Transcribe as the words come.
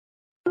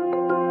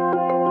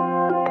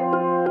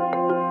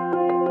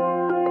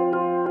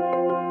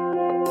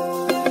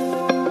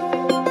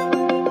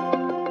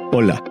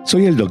Hola,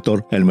 soy el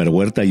Dr. Elmer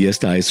Huerta y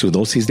esta es su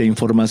dosis de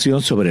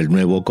información sobre el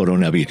nuevo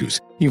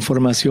coronavirus.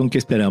 Información que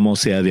esperamos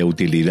sea de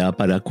utilidad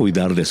para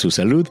cuidar de su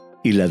salud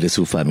y la de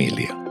su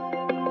familia.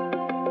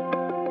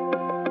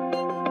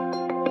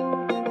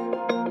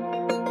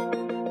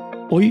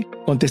 Hoy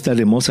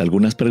contestaremos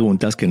algunas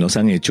preguntas que nos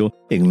han hecho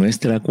en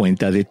nuestra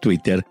cuenta de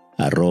Twitter,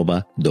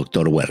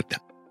 @Dr.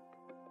 Huerta.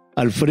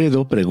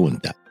 Alfredo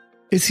pregunta: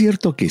 ¿es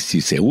cierto que si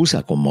se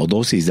usa como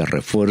dosis de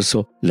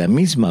refuerzo la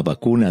misma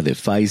vacuna de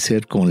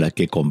Pfizer con la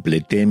que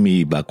completé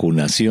mi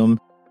vacunación,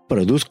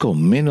 produzco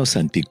menos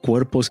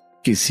anticuerpos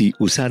que si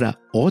usara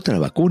otra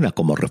vacuna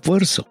como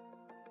refuerzo?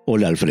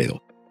 Hola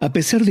Alfredo, a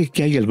pesar de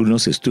que hay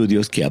algunos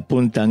estudios que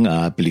apuntan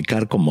a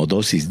aplicar como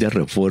dosis de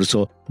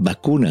refuerzo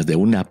vacunas de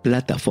una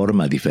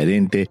plataforma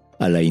diferente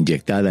a la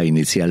inyectada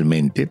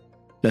inicialmente,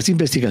 las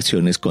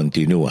investigaciones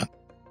continúan.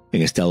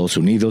 En Estados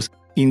Unidos,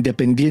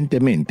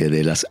 independientemente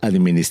de las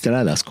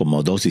administradas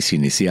como dosis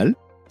inicial,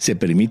 se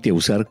permite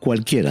usar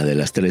cualquiera de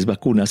las 3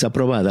 vacunas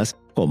aprobadas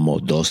como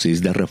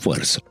dosis de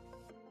refuerzo.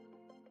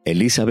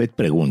 Elizabeth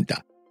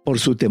pregunta: por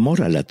su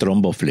temor a la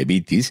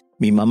tromboflebitis,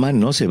 mi mamá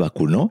no se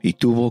vacunó y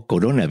tuvo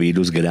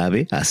coronavirus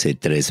grave hace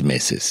 3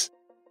 meses.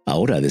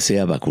 Ahora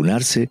desea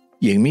vacunarse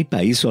y en mi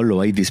país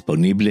solo hay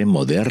disponible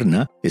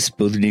Moderna,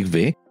 Sputnik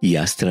V y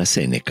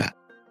AstraZeneca.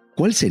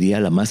 ¿Cuál sería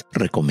la más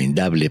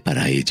recomendable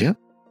para ella?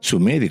 Su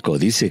médico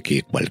dice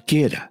que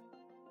cualquiera.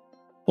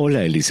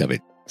 Hola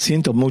Elizabeth,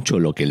 siento mucho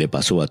lo que le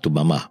pasó a tu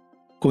mamá.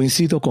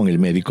 Coincido con el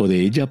médico de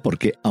ella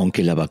porque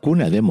aunque la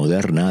vacuna de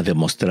Moderna ha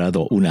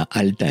demostrado una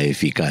alta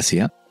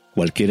eficacia,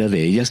 cualquiera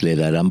de ellas le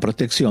darán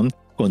protección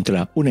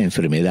contra una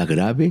enfermedad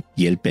grave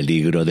y el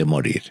peligro de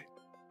morir.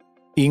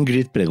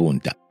 Ingrid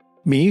pregunta: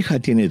 mi hija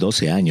tiene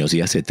 12 años y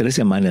hace 3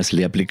 semanas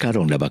le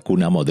aplicaron la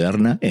vacuna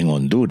Moderna en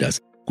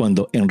Honduras,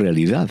 cuando en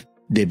realidad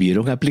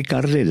debieron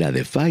aplicarle la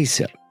de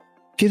Pfizer.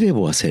 ¿Qué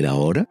debo hacer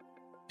ahora?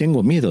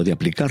 Tengo miedo de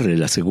aplicarle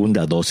la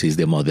segunda dosis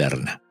de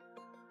Moderna.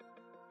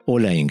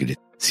 Hola Ingrid,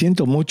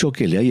 siento mucho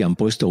que le hayan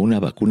puesto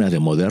una vacuna de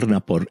Moderna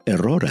por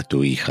error a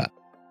tu hija.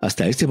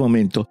 Hasta este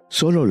momento,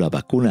 solo la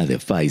vacuna de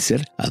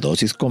Pfizer, a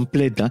dosis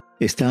completa,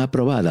 está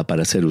aprobada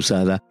para ser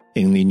usada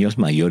en niños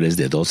mayores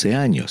de 12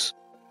 años.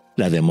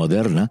 La de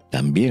Moderna,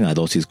 también a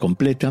dosis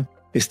completa,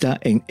 está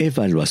en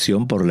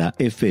evaluación por la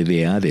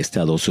FDA de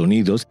Estados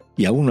Unidos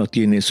y aún no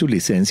tiene su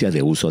licencia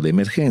de uso de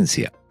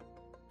emergencia.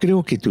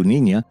 Creo que tu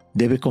niña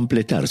debe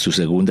completar su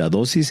segunda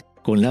dosis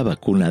con la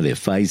vacuna de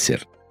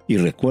Pfizer y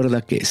recuerda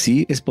que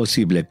sí es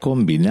posible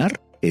combinar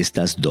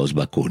estas 2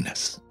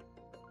 vacunas.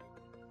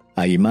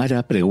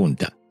 Aymara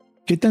pregunta: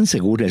 ¿qué tan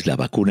segura es la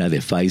vacuna de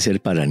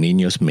Pfizer para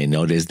niños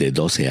menores de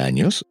 12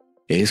 años?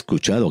 He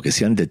escuchado que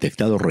se han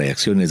detectado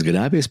reacciones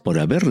graves por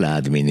haberla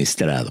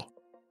administrado.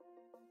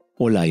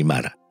 Hola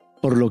Aymara,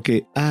 por lo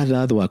que ha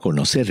dado a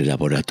conocer el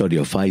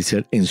laboratorio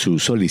Pfizer en su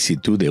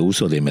solicitud de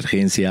uso de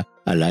emergencia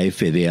a la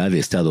FDA de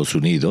Estados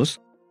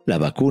Unidos, la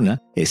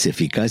vacuna es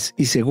eficaz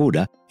y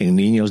segura en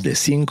niños de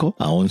 5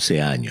 a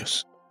 11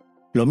 años.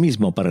 Lo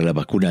mismo para la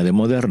vacuna de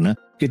Moderna,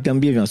 que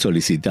también ha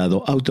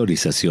solicitado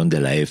autorización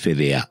de la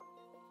FDA.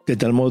 De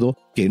tal modo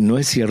que no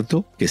es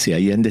cierto que se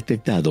hayan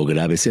detectado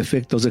graves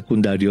efectos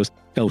secundarios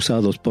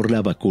causados por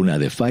la vacuna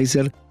de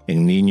Pfizer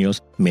en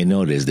niños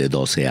menores de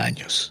 12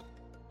 años.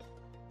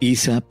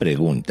 Isa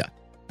pregunta: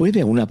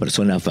 ¿puede una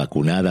persona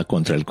vacunada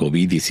contra el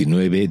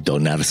COVID-19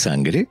 donar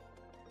sangre?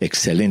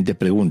 Excelente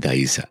pregunta,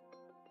 Isa.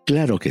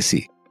 Claro que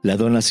sí. La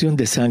donación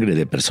de sangre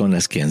de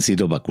personas que han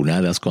sido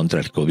vacunadas contra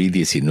el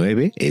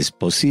COVID-19 es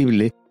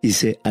posible y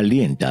se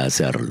alienta a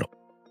hacerlo.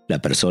 La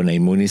persona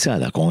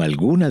inmunizada con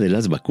alguna de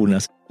las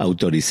vacunas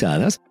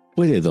autorizadas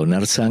puede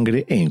donar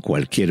sangre en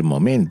cualquier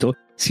momento,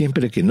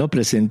 siempre que no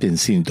presenten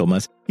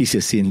síntomas y se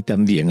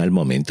sientan bien al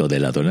momento de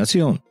la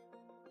donación.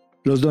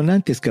 Los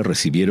donantes que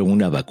recibieron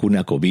una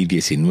vacuna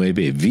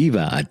COVID-19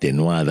 viva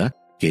atenuada,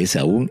 que es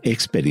aún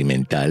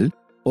experimental,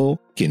 o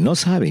que no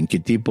saben qué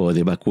tipo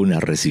de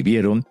vacuna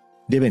recibieron,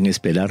 deben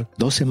esperar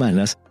 2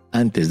 semanas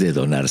antes de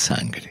donar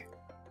sangre.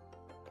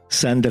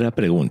 Sandra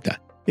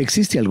pregunta: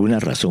 ¿existe alguna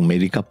razón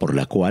médica por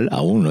la cual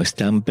aún no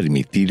están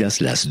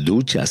permitidas las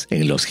duchas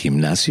en los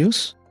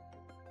gimnasios?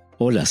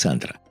 Hola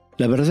Sandra.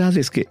 La verdad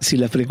es que si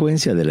la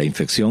frecuencia de la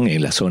infección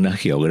en la zona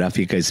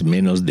geográfica es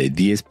menos de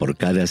 10 por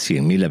cada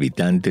 100,000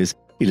 habitantes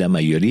y la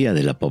mayoría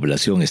de la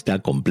población está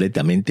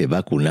completamente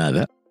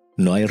vacunada,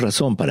 no hay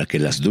razón para que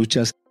las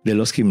duchas de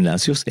los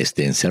gimnasios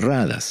estén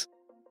cerradas.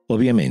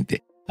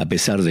 Obviamente, a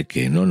pesar de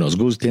que no nos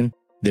gusten,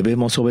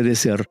 debemos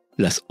obedecer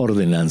las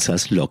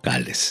ordenanzas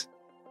locales.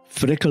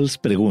 Freckles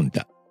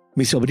pregunta: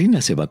 mi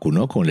sobrina se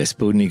vacunó con la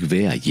Sputnik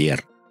V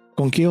ayer.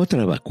 ¿Con qué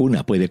otra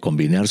vacuna puede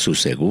combinar su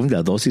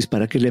segunda dosis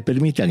para que le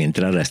permitan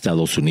entrar a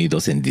Estados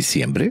Unidos en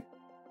diciembre?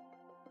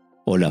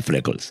 Hola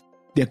Freckles.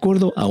 De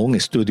acuerdo a un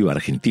estudio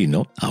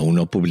argentino, aún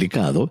no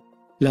publicado,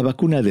 la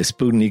vacuna de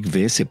Sputnik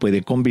V se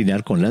puede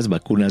combinar con las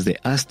vacunas de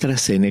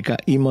AstraZeneca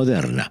y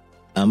Moderna,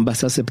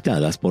 ambas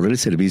aceptadas por el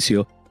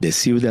Servicio de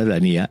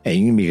Ciudadanía e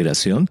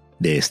Inmigración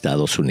de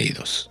Estados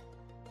Unidos.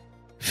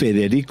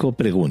 Federico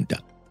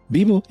pregunta: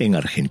 Vivo en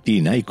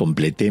Argentina y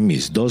completé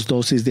mis 2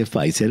 dosis de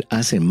Pfizer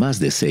hace más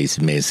de 6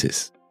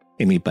 meses.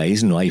 En mi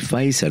país no hay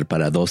Pfizer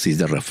para dosis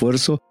de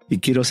refuerzo y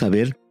quiero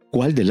saber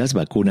cuál de las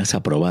vacunas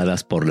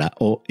aprobadas por la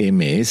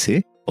OMS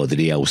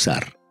podría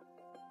usar.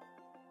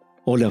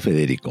 Hola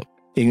Federico.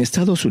 En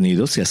Estados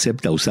Unidos se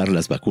acepta usar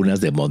las vacunas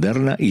de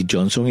Moderna y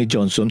Johnson &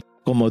 Johnson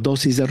como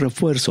dosis de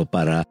refuerzo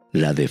para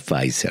la de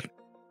Pfizer.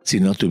 Si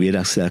no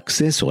tuvieras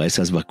acceso a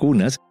esas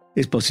vacunas,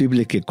 es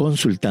posible que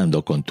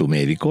consultando con tu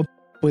médico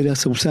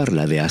puedas usar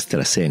la de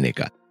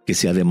AstraZeneca, que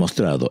se ha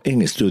demostrado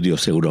en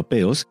estudios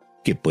europeos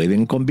que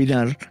pueden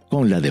combinar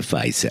con la de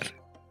Pfizer.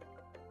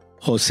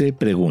 José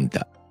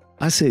pregunta,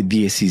 hace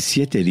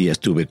 17 días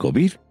tuve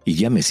COVID y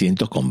ya me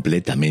siento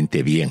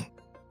completamente bien.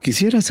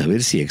 Quisiera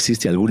saber si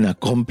existe alguna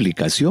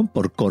complicación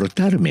por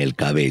cortarme el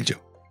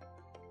cabello.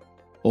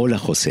 Hola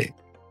José,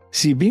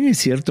 si bien es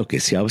cierto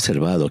que se ha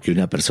observado que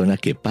una persona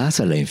que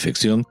pasa la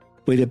infección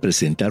puede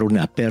presentar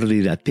una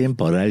pérdida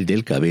temporal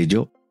del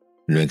cabello,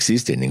 no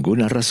existe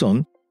ninguna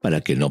razón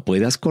para que no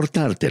puedas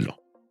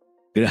cortártelo.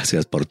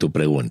 Gracias por tu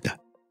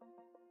pregunta.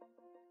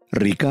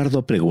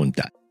 Ricardo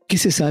pregunta, ¿qué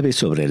se sabe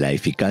sobre la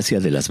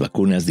eficacia de las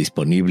vacunas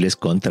disponibles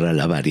contra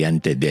la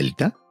variante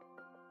Delta?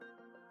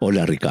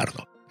 Hola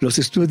Ricardo, los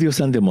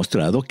estudios han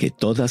demostrado que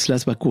todas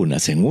las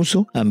vacunas en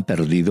uso han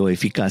perdido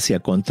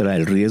eficacia contra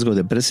el riesgo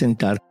de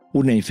presentar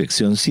una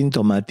infección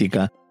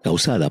sintomática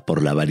causada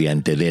por la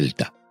variante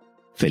Delta.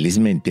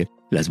 Felizmente,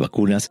 las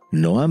vacunas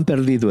no han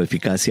perdido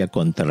eficacia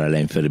contra la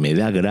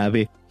enfermedad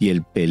grave y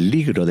el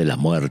peligro de la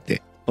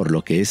muerte, por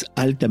lo que es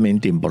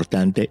altamente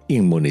importante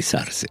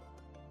inmunizarse.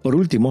 Por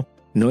último,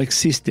 no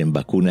existen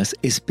vacunas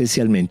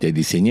especialmente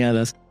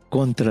diseñadas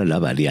contra la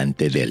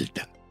variante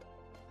Delta.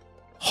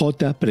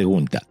 J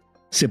pregunta,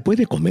 ¿se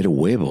puede comer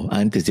huevo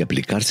antes de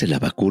aplicarse la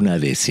vacuna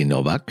de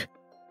Sinovac?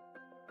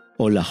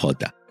 Hola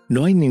J,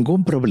 no hay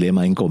ningún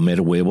problema en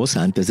comer huevos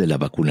antes de la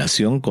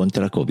vacunación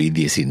contra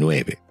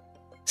COVID-19.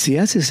 Si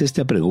haces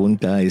esta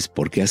pregunta es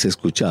porque has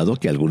escuchado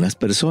que algunas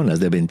personas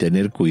deben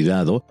tener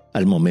cuidado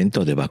al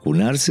momento de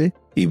vacunarse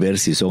y ver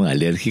si son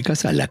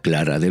alérgicas a la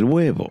clara del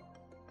huevo.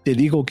 Te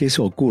digo que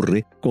eso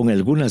ocurre con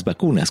algunas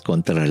vacunas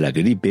contra la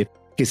gripe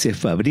que se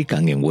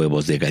fabrican en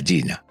huevos de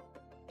gallina.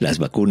 Las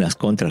vacunas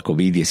contra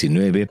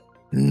COVID-19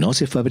 no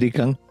se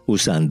fabrican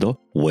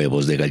usando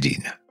huevos de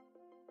gallina.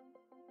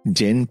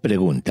 Jen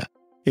pregunta,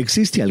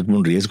 ¿existe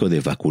algún riesgo de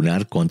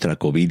vacunar contra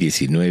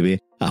COVID-19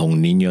 a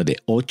un niño de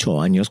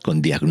 8 años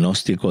con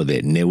diagnóstico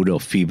de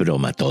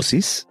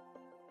neurofibromatosis?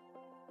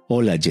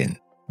 Hola Jen,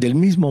 del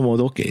mismo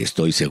modo que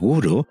estoy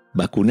seguro,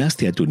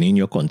 vacunaste a tu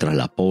niño contra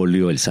la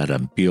polio, el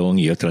sarampión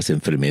y otras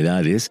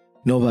enfermedades,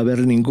 no va a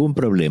haber ningún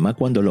problema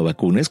cuando lo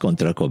vacunes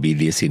contra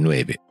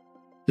COVID-19.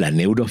 La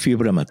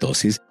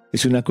neurofibromatosis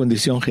es una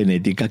condición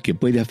genética que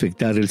puede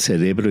afectar el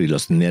cerebro y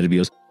los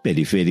nervios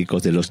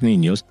periféricos de los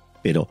niños,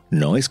 pero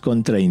no es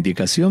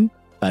contraindicación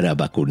para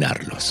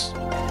vacunarlos.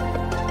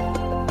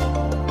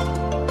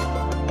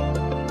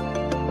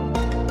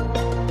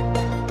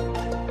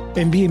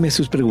 Envíeme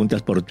sus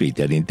preguntas por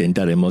Twitter e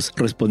intentaremos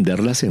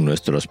responderlas en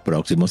nuestros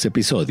próximos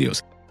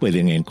episodios.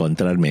 Pueden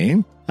encontrarme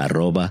en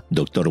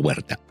 @Dr.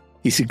 Huerta.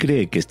 Y si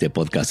cree que este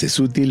podcast es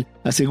útil,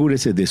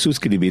 asegúrese de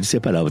suscribirse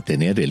para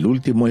obtener el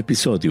último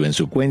episodio en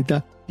su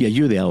cuenta y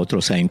ayude a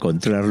otros a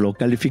encontrarlo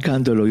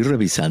calificándolo y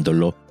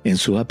revisándolo en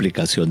su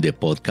aplicación de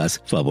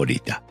podcast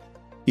favorita.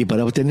 Y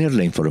para obtener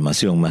la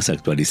información más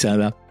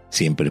actualizada,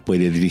 siempre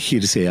puede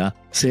dirigirse a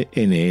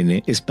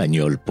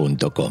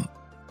cnnespañol.com.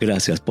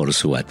 Gracias por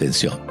su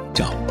atención.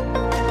 Chao.